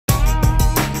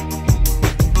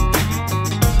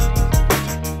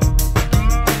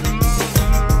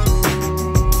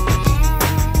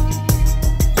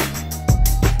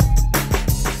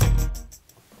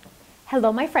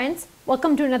Hello my friends,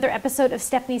 welcome to another episode of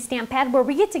Stephanie's Stamp Pad where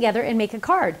we get together and make a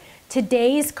card.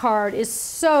 Today's card is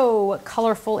so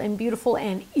colorful and beautiful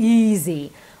and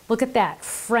easy. Look at that,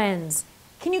 friends.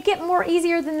 Can you get more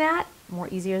easier than that? More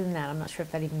easier than that, I'm not sure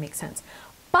if that even makes sense.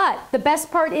 But the best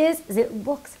part is it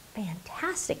looks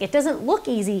fantastic. It doesn't look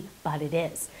easy, but it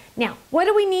is. Now, what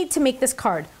do we need to make this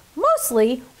card?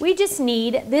 Mostly, we just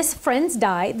need this Friends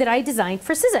die that I designed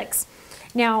for Sizzix.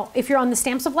 Now, if you're on the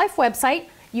Stamps of Life website,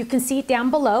 you can see it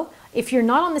down below. If you're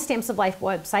not on the Stamps of Life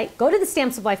website, go to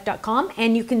thestampsoflife.com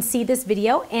and you can see this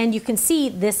video and you can see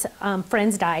this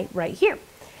Friends die right here.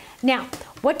 Now,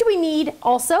 what do we need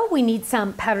also? We need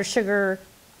some powdered sugar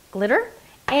glitter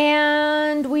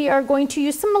and we are going to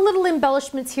use some little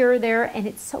embellishments here or there, and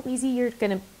it's so easy, you're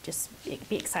gonna just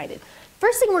be excited.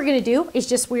 First thing we're gonna do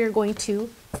is we are going to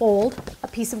fold a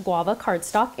piece of guava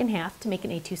cardstock in half to make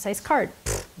an A2 size card.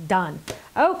 Done.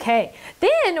 Okay,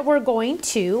 then we're going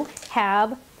to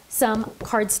have some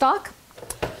cardstock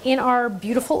in our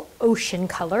beautiful ocean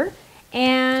color,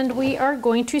 and we are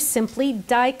going to simply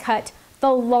die cut the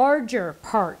larger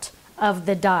part of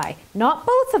the die. Not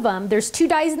both of them, there's two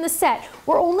dies in the set.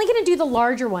 We're only gonna do the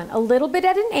larger one, a little bit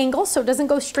at an angle so it doesn't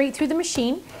go straight through the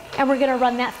machine, and we're gonna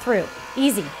run that through.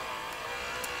 Easy.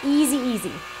 Easy,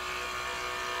 easy.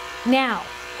 Now,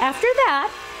 after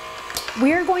that,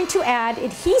 we're going to add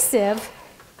adhesive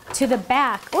to the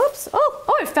back. Oops,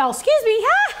 oh, it fell, excuse me.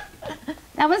 Ah!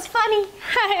 That was funny.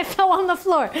 It fell on the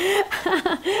floor.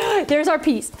 There's our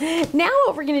piece. Now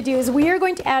what we're gonna do is we are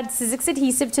going to add Sizzix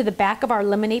adhesive to the back of our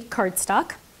lemonade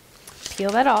cardstock.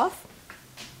 Peel that off.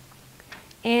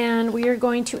 And we are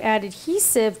going to add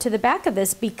adhesive to the back of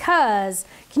this because,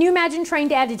 can you imagine trying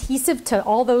to add adhesive to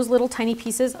all those little tiny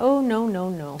pieces? Oh, no, no,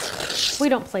 no. We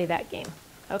don't play that game.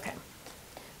 Okay.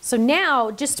 So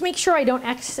now, just to make sure I don't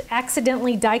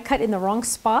accidentally die cut in the wrong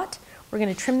spot, we're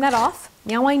gonna trim that off.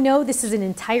 Now I know this is an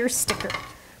entire sticker.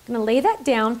 I'm gonna lay that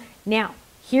down. Now,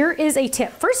 here is a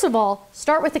tip. First of all,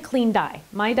 start with a clean die.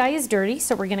 My die is dirty,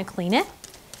 so we're gonna clean it.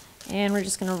 And we're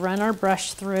just gonna run our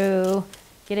brush through,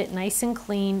 get it nice and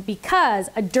clean, because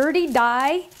a dirty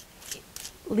die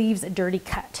leaves a dirty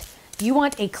cut. You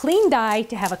want a clean die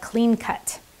to have a clean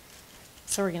cut.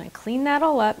 So we're gonna clean that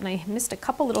all up, and I missed a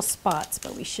couple little spots,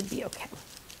 but we should be okay.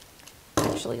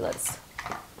 Actually, let's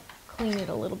clean it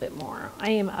a little bit more. I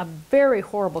am a very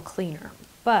horrible cleaner,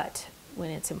 but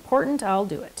when it's important, I'll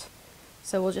do it.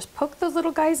 So we'll just poke those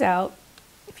little guys out.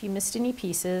 If you missed any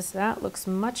pieces, that looks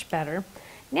much better.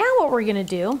 Now what we're gonna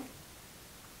do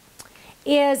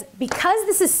is, because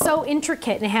this is so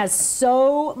intricate and it has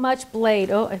so much blade,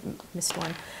 oh, I missed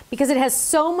one. Because it has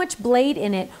so much blade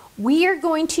in it, we are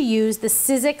going to use the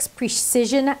Sizzix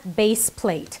Precision Base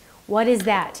Plate. What is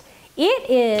that? It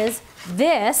is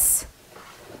this,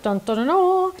 dun, dun, dun,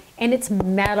 dun, and it's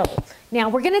metal. Now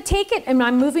we're gonna take it, and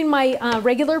I'm moving my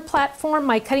regular platform,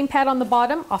 my cutting pad on the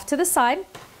bottom, off to the side.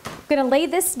 I'm gonna lay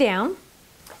this down,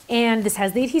 and this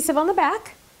has the adhesive on the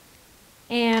back,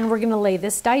 and we're gonna lay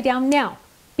this die down. Now,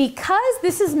 because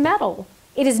this is metal,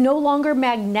 it is no longer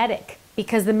magnetic,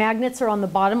 because the magnets are on the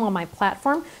bottom on my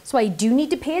platform, so I do need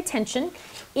to pay attention.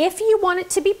 If you want it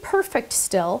to be perfect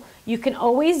still, you can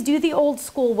always do the old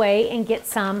school way and get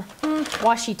some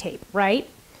washi tape, right?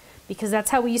 Because that's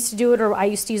how we used to do it, or I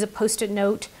used to use a Post-it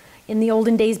note in the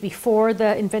olden days before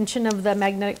the invention of the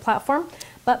magnetic platform.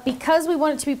 But because we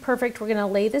want it to be perfect, we're gonna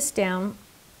lay this down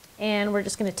and we're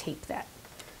just gonna tape that,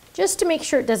 just to make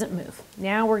sure it doesn't move.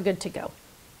 Now we're good to go.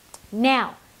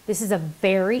 Now, this is a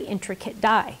very intricate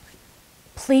die.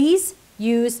 Please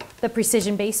use the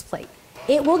Precision Base Plate.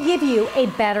 It will give you a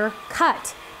better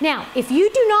cut. Now, if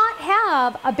you do not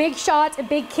have a Big Shot, a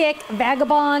Big Kick, a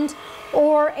Vagabond,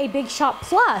 or a Big Shot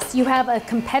Plus, you have a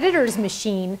competitor's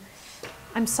machine,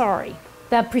 I'm sorry.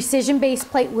 The Precision Base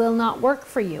Plate will not work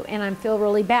for you, and I feel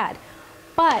really bad.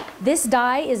 But this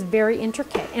die is very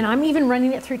intricate, and I'm even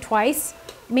running it through twice,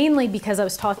 mainly because I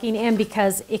was talking and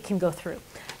because it can go through.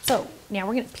 So now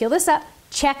we're gonna peel this up.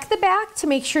 Check the back to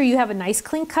make sure you have a nice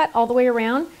clean cut all the way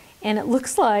around, and it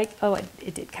looks like, oh,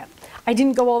 it did cut. I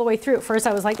didn't go all the way through at first.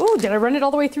 I was like, oh, did I run it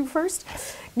all the way through first?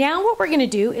 Now what we're gonna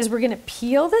do is we're gonna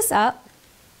peel this up,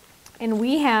 and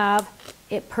we have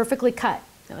it perfectly cut.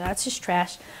 No, that's just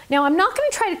trash. Now I'm not gonna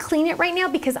try to clean it right now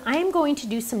because I'm going to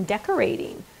do some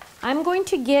decorating. I'm going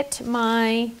to get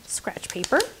my scratch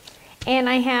paper, and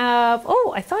I have,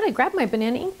 oh, I thought I grabbed my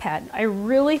banana ink pad. I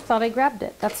really thought I grabbed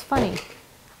it. That's funny.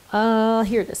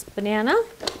 Here it is, banana,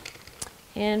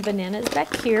 and banana is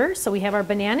back here. So we have our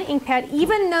banana ink pad.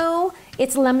 Even though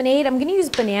it's lemonade, I'm gonna use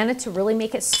banana to really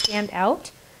make it stand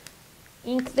out.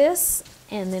 Ink this,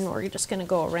 And then we're just gonna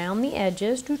go around the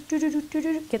edges.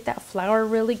 Get that flower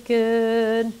really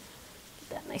good. Get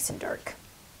that nice and dark.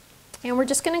 And we're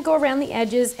just gonna go around the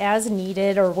edges as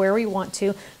needed or where we want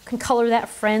to. Can color that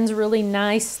Friends really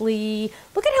nicely.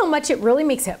 Look at how much it really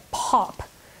makes it pop.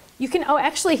 You can, oh,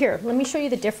 actually here, let me show you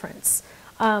the difference.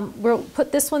 We'll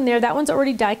put this one there. That one's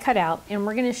already die cut out, and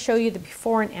we're gonna show you the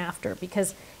before and after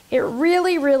because it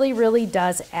really, really, really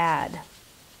does add.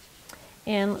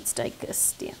 And let's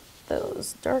stamp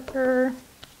those darker.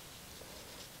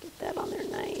 Get that on there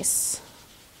nice.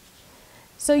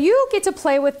 So you get to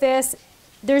play with this.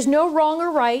 There's no wrong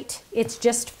or right, it's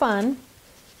just fun.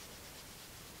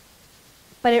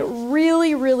 But it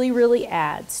really, really, really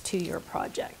adds to your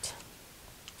project.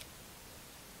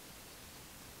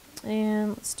 And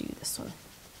let's do this one.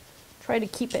 Try to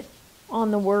keep it on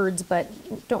the words, but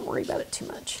don't worry about it too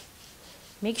much.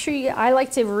 Make sure I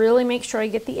like to really make sure I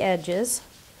get the edges.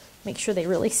 Make sure they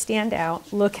really stand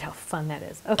out. Look at how fun that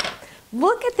is. Okay.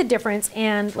 Look at the difference,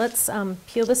 and let's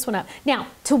peel this one up. Now,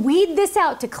 to weed this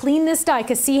out, to clean this die,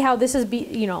 because see how this is,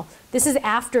 this is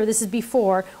after, this is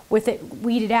before, with it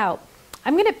weeded out.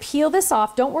 I'm gonna peel this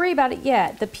off. Don't worry about it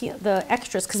yet, the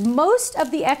extras, because most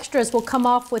of the extras will come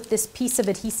off with this piece of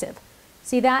adhesive.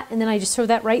 See that? And then I just throw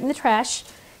that right in the trash.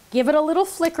 Give it a little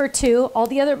flick or two.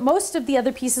 Most of the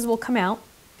other pieces will come out.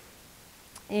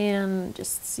 And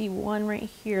just see one right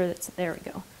here. There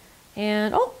we go.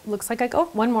 And oh, looks like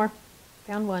one more.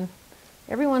 Found one.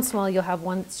 Every once in a while you'll have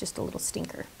one that's just a little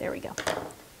stinker. There we go.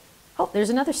 Oh,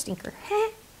 there's another stinker.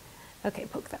 Okay,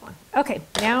 poke that one. Okay,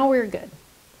 now we're good.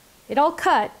 It all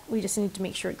cut. We just need to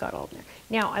make sure it got all in there.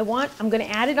 Now I'm going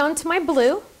to add it onto my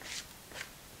blue.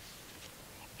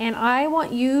 And I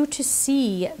want you to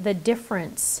see the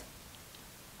difference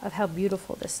of how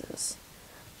beautiful this is.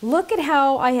 Look at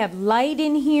how I have light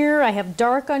in here, I have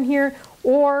dark on here,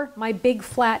 or my big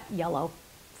flat yellow.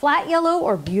 Flat yellow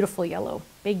or beautiful yellow,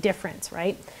 big difference,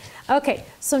 right? Okay,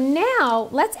 so now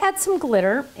let's add some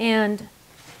glitter, and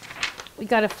we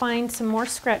got to find some more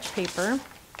scratch paper.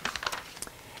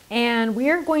 And we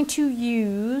are going to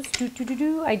use,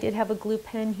 I did have a glue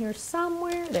pen here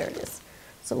somewhere, there it is.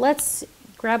 So let's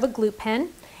grab a glue pen.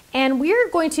 And we're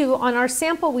going to, on our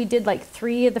sample, we did like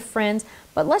 3 of the Friends,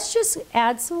 but let's just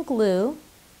add some glue.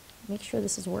 Make sure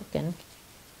this is working.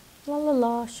 La la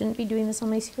la, shouldn't be doing this on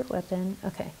my secret weapon.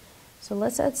 Okay, so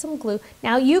let's add some glue.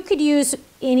 Now you could use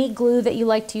any glue that you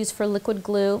like to use for liquid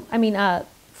glue,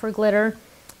 for glitter.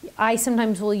 I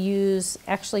sometimes will use,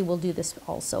 actually we'll do this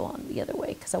also on the other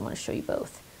way because I want to show you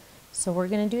both. So we're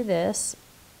gonna do this,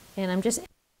 and I'm just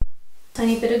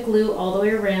tiny bit of glue all the way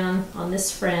around on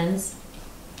this Friends.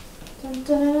 Dun,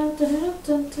 dun, dun,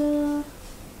 dun, dun.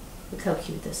 Look how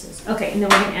cute this is. Okay, and then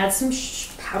we're going to add some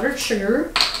powdered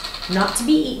sugar, not to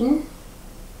be eaten.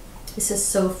 This is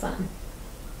so fun.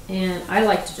 And I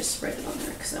like to just spread it on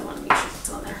there because I want to make sure it's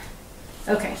on there.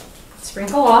 Okay,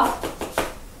 sprinkle off.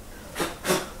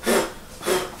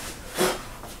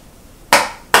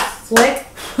 Flick.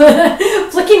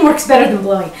 Flicking works better than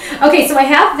blowing. Okay, so I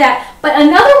have that. But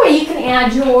another way you can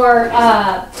add your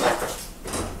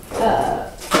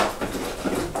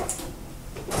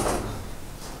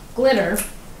glitter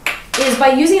is by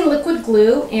using liquid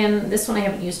glue, and this one I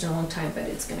haven't used in a long time, but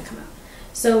it's going to come out.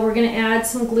 So we're going to add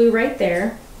some glue right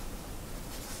there.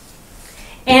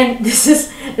 And this is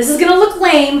going to look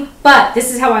lame, but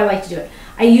this is how I like to do it.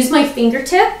 I use my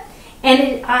fingertip,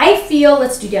 and I feel,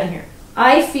 let's do down here.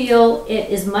 I feel it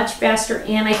is much faster,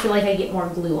 and I feel like I get more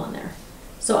glue on there.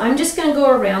 So I'm just going to go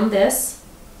around this.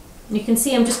 You can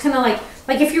see I'm just kind of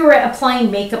like if you were applying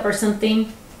makeup or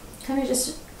something, kind of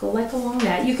just go like along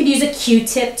that. You could use a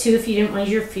Q-tip too if you didn't want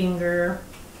to use your finger.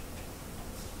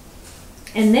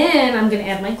 And then I'm going to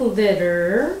add my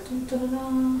glitter. Dun, dun, dun,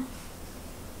 dun.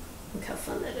 Look how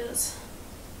fun that is.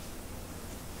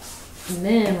 And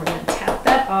then we're going to tap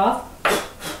that off.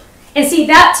 And see,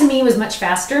 that to me was much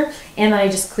faster, and I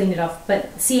just cleaned it off.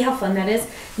 But see how fun that is?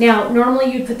 Now,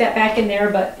 normally you'd put that back in there,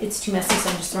 but it's too messy, so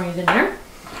I'm just throwing it in there.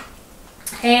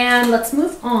 And let's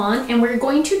move on, and we're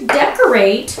going to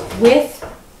decorate with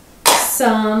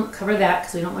some, cover that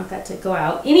because we don't want that to go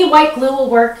out. Any white glue will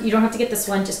work. You don't have to get this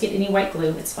one, just get any white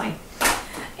glue, it's fine.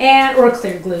 And, or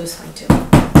clear glue is fine too.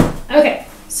 Okay,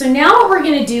 so now what we're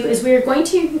gonna do is we're going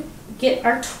to get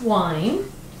our twine,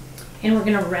 and we're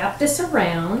gonna wrap this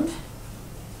around.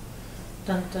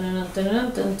 Dun dun dun dun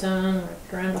dun dun dun.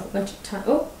 Wrapped around a whole bunch of times.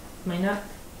 Oh, am I not?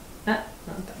 Not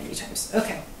that many times.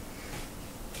 Okay.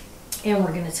 And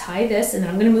we're gonna tie this, and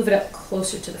then I'm gonna move it up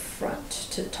closer to the front,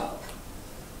 to the top.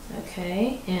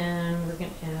 Okay, and we're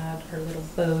gonna add our little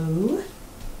bow.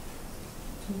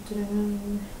 Dun,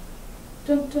 dun,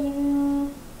 dun, dun,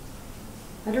 dun.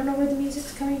 I don't know where the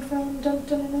music's coming from. Dun,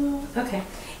 dun, dun, dun. Okay,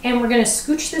 and we're going to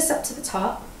scooch this up to the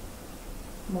top.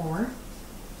 More.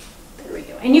 There we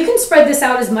go. And you can spread this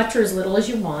out as much or as little as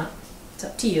you want. It's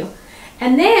up to you.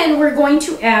 And then we're going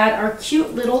to add our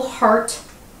cute little heart,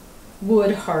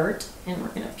 wood heart, and we're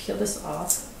going to peel this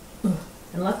off.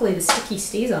 And luckily the sticky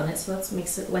stays on it, so that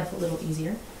makes life a little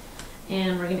easier.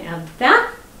 And we're going to add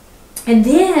that. And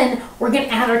then we're going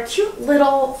to add our cute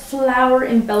little flower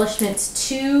embellishments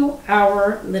to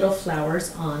our little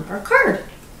flowers on our card.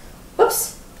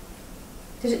 Whoops.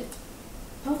 Did it?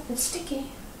 Oh, it's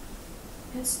sticky.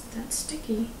 That's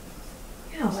sticky.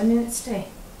 Yeah, why didn't it stay?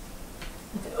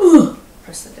 Okay. Ooh,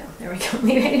 press it down. There we go.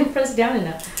 Maybe I didn't press down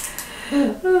enough.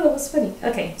 Oh, that was funny.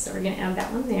 Okay, so we're going to add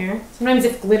that one there. Sometimes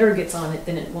if glitter gets on it,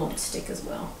 then it won't stick as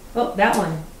well. Oh, that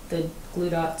one, the glue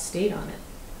dot stayed on it.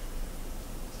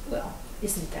 Well,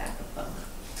 isn't that a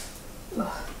bummer?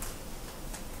 Ugh.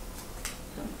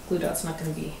 Glue dot's not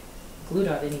going to be glue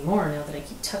dot anymore now that I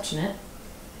keep touching it.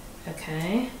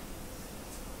 Okay.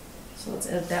 So let's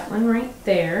add that one right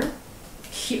there.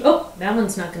 Oh, that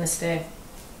one's not going to stay.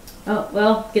 Oh,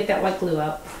 well, get that white glue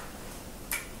out.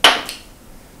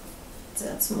 Let's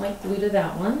add some white glue to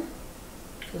that one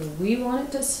because we want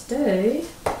it to stay.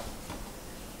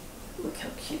 Look how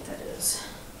cute that is.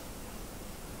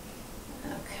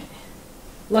 Okay.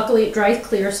 Luckily it dries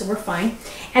clear, so we're fine.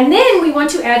 And then we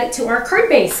want to add it to our card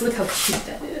base. Look how cute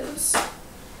that is.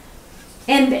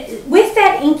 And with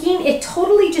that inking, it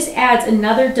totally just adds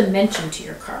another dimension to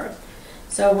your card.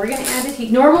 So we're going to add it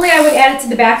here. Normally I would add it to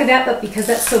the back of that, but because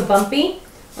that's so bumpy,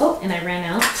 oh, and I ran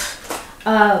out.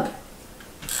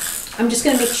 I'm just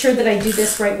going to make sure that I do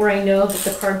this right where I know that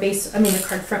the card base, the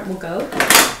card front will go.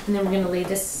 And then we're going to lay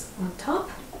this on top,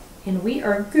 and we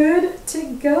are good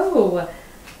to go.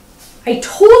 I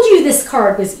told you this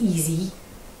card was easy.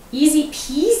 Easy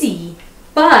peasy.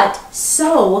 But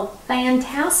so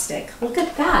fantastic. Look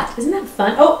at that. Isn't that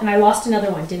fun? Oh, and I lost another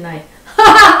one, didn't I?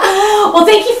 Well,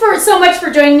 thank you so much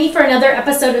for joining me for another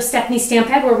episode of Stephanie's Stamp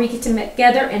Pad, where we get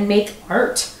together and make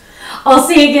art. I'll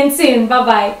see you again soon.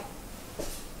 Bye-bye.